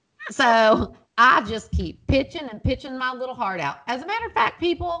it. So I just keep pitching and pitching my little heart out. As a matter of fact,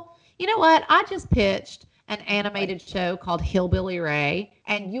 people, you know what? I just pitched an animated show called Hillbilly Ray,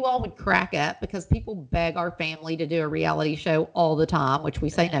 and you all would crack up because people beg our family to do a reality show all the time, which we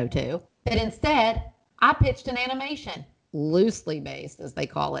say no to. But instead, I pitched an animation, loosely based, as they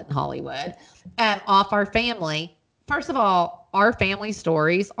call it in Hollywood, off our family. First of all, our family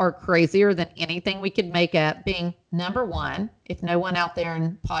stories are crazier than anything we could make up, being number one, if no one out there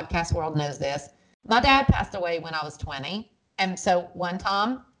in podcast world knows this, my dad passed away when I was 20. And so one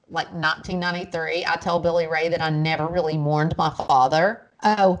time, 1993, I told Billy Ray that I never really mourned my father.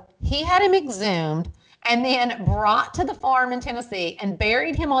 Oh, he had him exhumed and then brought to the farm in Tennessee and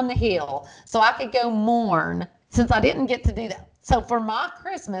buried him on the hill so I could go mourn since I didn't get to do that. So for my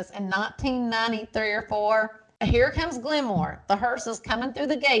Christmas in 1993 or 4, here comes Glenmore. The hearse is coming through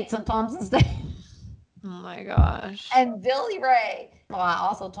the gates on Thompson's Day. Oh my gosh. And Billy Ray. Well, I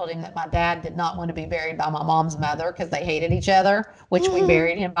also told him that my dad did not want to be buried by my mom's mother because they hated each other, which we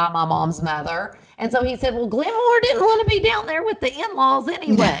buried him by my mom's mother. And so he said, well, Glenmore didn't want to be down there with the in-laws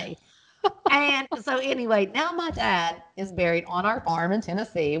anyway. And so anyway, now my dad is buried on our farm in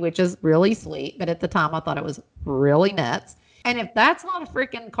Tennessee, which is really sweet. But at the time, I thought it was really nuts. And if that's not a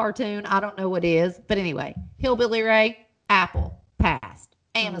freaking cartoon, I don't know what is. But anyway, Hillbilly Ray, Apple, passed.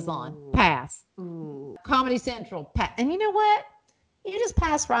 Amazon, pass. Ooh. Comedy Central, pass. And you know what? You just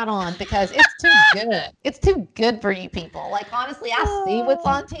pass right on because it's too good. It's too good for you people. Honestly, I see what's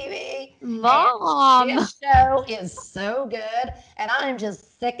on TV. Mom. This show is so good, and I am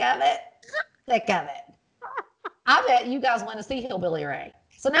just sick of it. Sick of it. I bet you guys want to see Hillbilly Ray.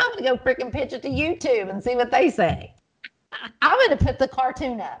 So now I'm going to go freaking pitch it to YouTube and see what they say. I'm going to put the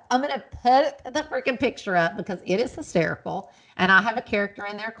cartoon up. I'm going to put the freaking picture up because it is hysterical. And I have a character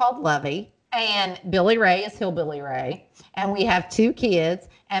in there called Lovey. And Billy Ray is Hillbilly Ray. And we have 2 kids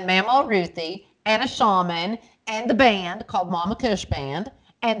and Mama Ruthie and a shaman and the band called Mama Kush Band.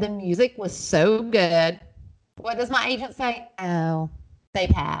 And the music was so good. What does my agent say? Oh, they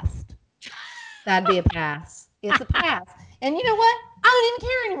passed. That'd be a pass. It's a pass. And you know what? I don't even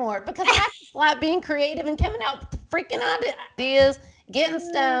care anymore because I just like being creative and coming out with freaking ideas, getting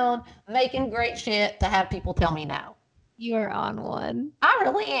stoned, making great shit to have people tell me no. You are on one. I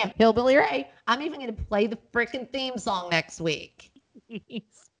really am. Hillbilly Ray. I'm even going to play the freaking theme song next week. And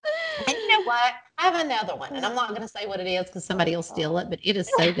you know what? I have another one, and I'm not going to say what it is because somebody will steal it, but it is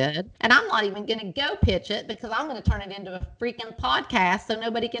so good. And I'm not even going to go pitch it because I'm going to turn it into a freaking podcast so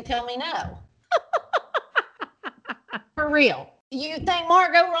nobody can tell me no. For real. You think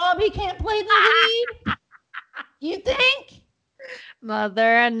Margot Robbie can't play the lead? You think?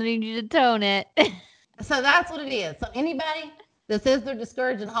 Mother, I need you to tone it. So that's what it is. So anybody that says they're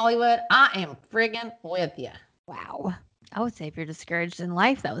discouraged in Hollywood, I am friggin' with you. Wow. I would say if you're discouraged in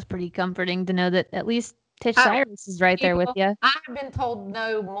life, that was pretty comforting to know that at least Tish Cyrus is right there with you. I've been told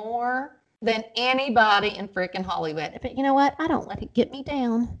no more than anybody in freaking Hollywood. But you know what? I don't let it get me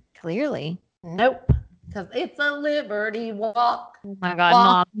down. Clearly. Nope. Because it's a liberty walk. Oh my God,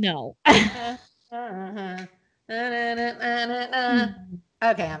 Mom, no.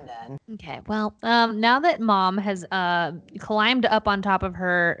 Okay, I'm done. Okay, well, now that Mom has climbed up on top of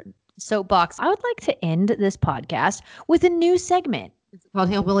her soapbox, I would like to end this podcast with a new segment. Is it called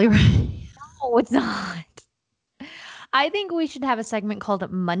Hillbilly Ray? No, it's not. I think we should have a segment called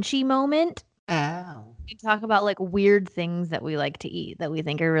Munchie Moment. Oh. can talk about like weird things that we like to eat that we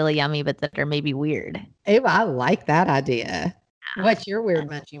think are really yummy, but that are maybe weird. Ew, I like that idea. What's your weird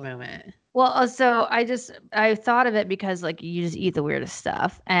munchie moment? Well, so I thought of it because like you just eat the weirdest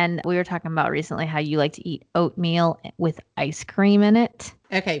stuff. And we were talking about recently how you like to eat oatmeal with ice cream in it.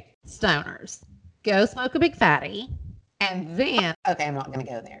 Okay, stoners. Go smoke a big fatty. And then, okay, I'm not going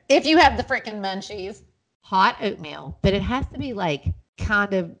to go there. If you have the freaking munchies, hot oatmeal, but it has to be like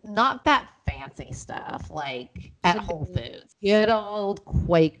kind of not that fancy stuff like at Whole Foods. Good old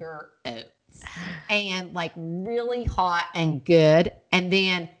Quaker oats. And like really hot and good. And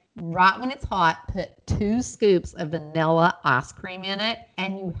then right when it's hot, put 2 scoops of vanilla ice cream in it.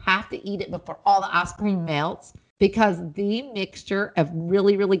 And you have to eat it before all the ice cream melts because the mixture of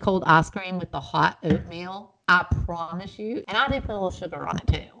really, really cold ice cream with the hot oatmeal, I promise you, and I do put a little sugar on it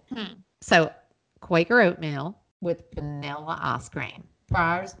too. So Quaker oatmeal with vanilla ice cream.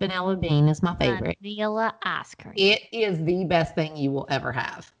 Fryer's vanilla bean is my favorite. Vanilla ice cream. It is the best thing you will ever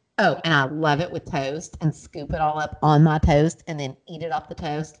have. Oh, and I love it with toast and scoop it all up on my toast and then eat it off the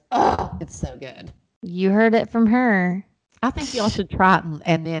toast. Oh, it's so good. You heard it from her. I think y'all should try it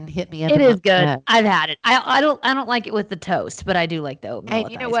and then hit me up. It is good. I've had it. I don't like it with the toast, but I do like the oatmeal.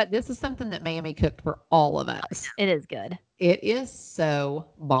 And you know what? This is something that Mammy cooked for all of us. It is good. It is so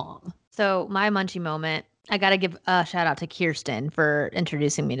bomb. So my munchie moment, I got to give a shout out to Kirsten for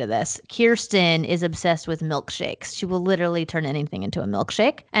introducing me to this. Kirsten is obsessed with milkshakes. She will literally turn anything into a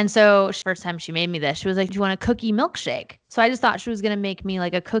milkshake. And so first time she made me this, she was like, do you want a cookie milkshake? So I just thought she was going to make me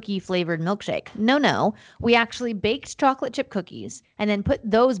like a cookie flavored milkshake. No. We actually baked chocolate chip cookies and then put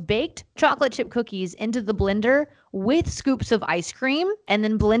those baked chocolate chip cookies into the blender with scoops of ice cream and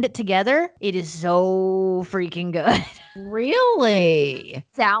then blend it together. It is so freaking good. Really?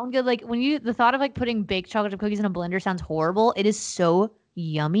 Sound good. Like the thought of like putting baked chocolate chip cookies in a blender sounds horrible. It is so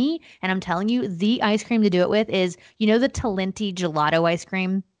yummy. And I'm telling you, the ice cream to do it with is, the Talenti gelato ice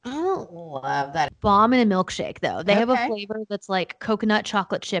cream. I don't love that. Bomb in a milkshake, though. They have a flavor that's like coconut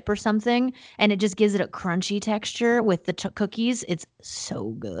chocolate chip or something, and it just gives it a crunchy texture with the cookies. It's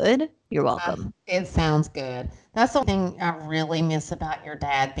so good. You're welcome. It sounds good. That's something I really miss about your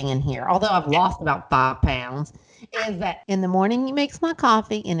dad being here. Although I've lost about 5 pounds, is that in the morning he makes my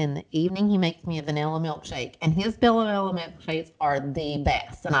coffee, and in the evening he makes me a vanilla milkshake. And his vanilla milkshakes are the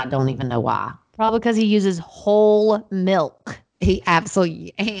best, and I don't even know why. Probably because he uses whole milk. He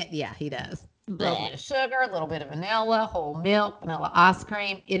absolutely, yeah, he does. A little bit of sugar, a little bit of vanilla, whole milk, vanilla ice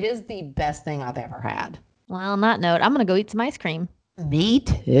cream. It is the best thing I've ever had. Well, on that note, I'm going to go eat some ice cream. Me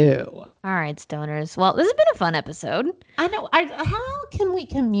too. All right, stoners. Well, this has been a fun episode. I know. How can we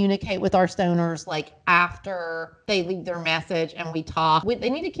communicate with our stoners like after they leave their message and we talk? They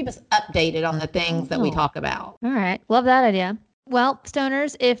need to keep us updated on the things that we talk about. All right. Love that idea. Well,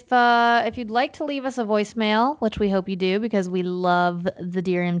 stoners, if you'd like to leave us a voicemail, which we hope you do because we love the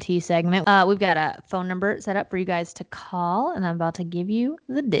Dear MT segment, we've got a phone number set up for you guys to call, and I'm about to give you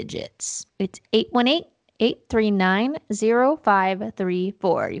the digits. It's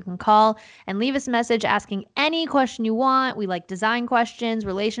 818-839-0534. You can call and leave us a message asking any question you want. We like design questions,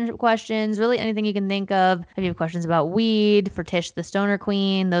 relationship questions, really anything you can think of. If you have questions about weed, for Tish the Stoner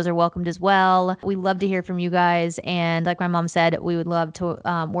Queen, those are welcomed as well. We love to hear from you guys. And like my mom said, we would love to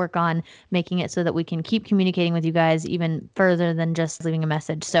work on making it so that we can keep communicating with you guys even further than just leaving a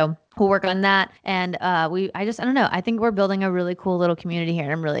message. So we'll work on that. And I don't know. I think we're building a really cool little community here,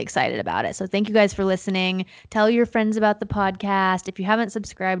 and I'm really excited about it. So thank you guys for listening. Tell your friends about the podcast. If you haven't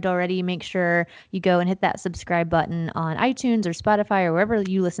subscribed already, make sure you go and hit that subscribe button on iTunes or Spotify or wherever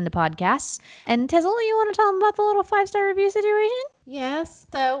you listen to podcasts. And Tizzle, you want to tell them about the little 5-star review situation? Yes.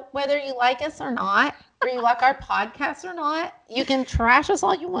 So whether you like us or not, or you like our podcast or not, you can trash us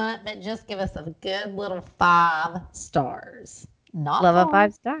all you want, but just give us a good little 5 stars. Not Love 4,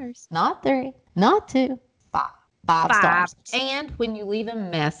 5 stars. Not 3, not 2, 5. 5 stars. And when you leave a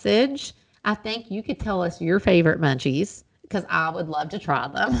message, I think you could tell us your favorite munchies because I would love to try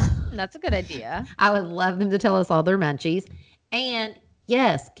them. That's a good idea. I would love them to tell us all their munchies. And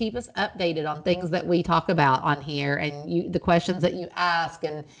yes, keep us updated on things that we talk about on here and the questions that you ask.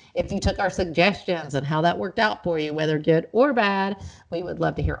 And if you took our suggestions and how that worked out for you, whether good or bad, we would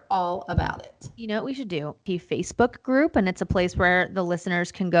love to hear all about it. You know what we should do? A Facebook group, and it's a place where the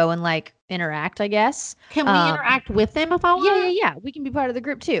listeners can go and like interact, I guess. Can we interact with them if I want? Yeah. We can be part of the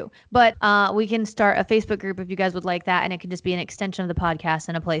group too. But we can start a Facebook group if you guys would like that. And it can just be an extension of the podcast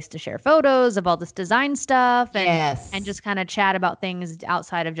and a place to share photos of all this design stuff and just kind of chat about things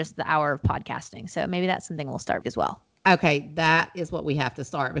outside of just the hour of podcasting. So maybe that's something we'll start as well. Okay, that is what we have to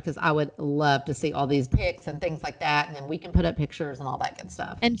start because I would love to see all these pics and things like that. And then we can put up pictures and all that good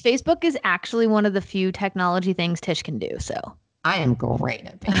stuff. And Facebook is actually one of the few technology things Tish can do. So I am great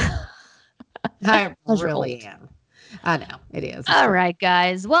at Facebook. I really am. I know it is. All right,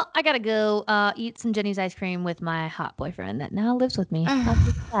 guys. Well, I got to go eat some Jenny's ice cream with my hot boyfriend that now lives with me. How good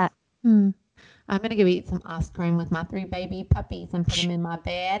is that? I'm going to go eat some ice cream with my 3 baby puppies and put them in my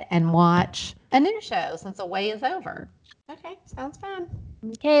bed and watch a new show since the way is over. Okay, sounds fun.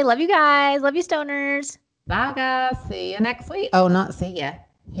 Okay, love you guys. Love you, stoners. Bye, guys. See you next week. Oh, not see ya.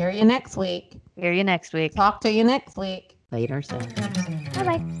 Hear you next week. Hear you next week. Talk to you next week. Later, stoners.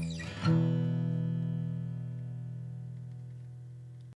 Bye-bye.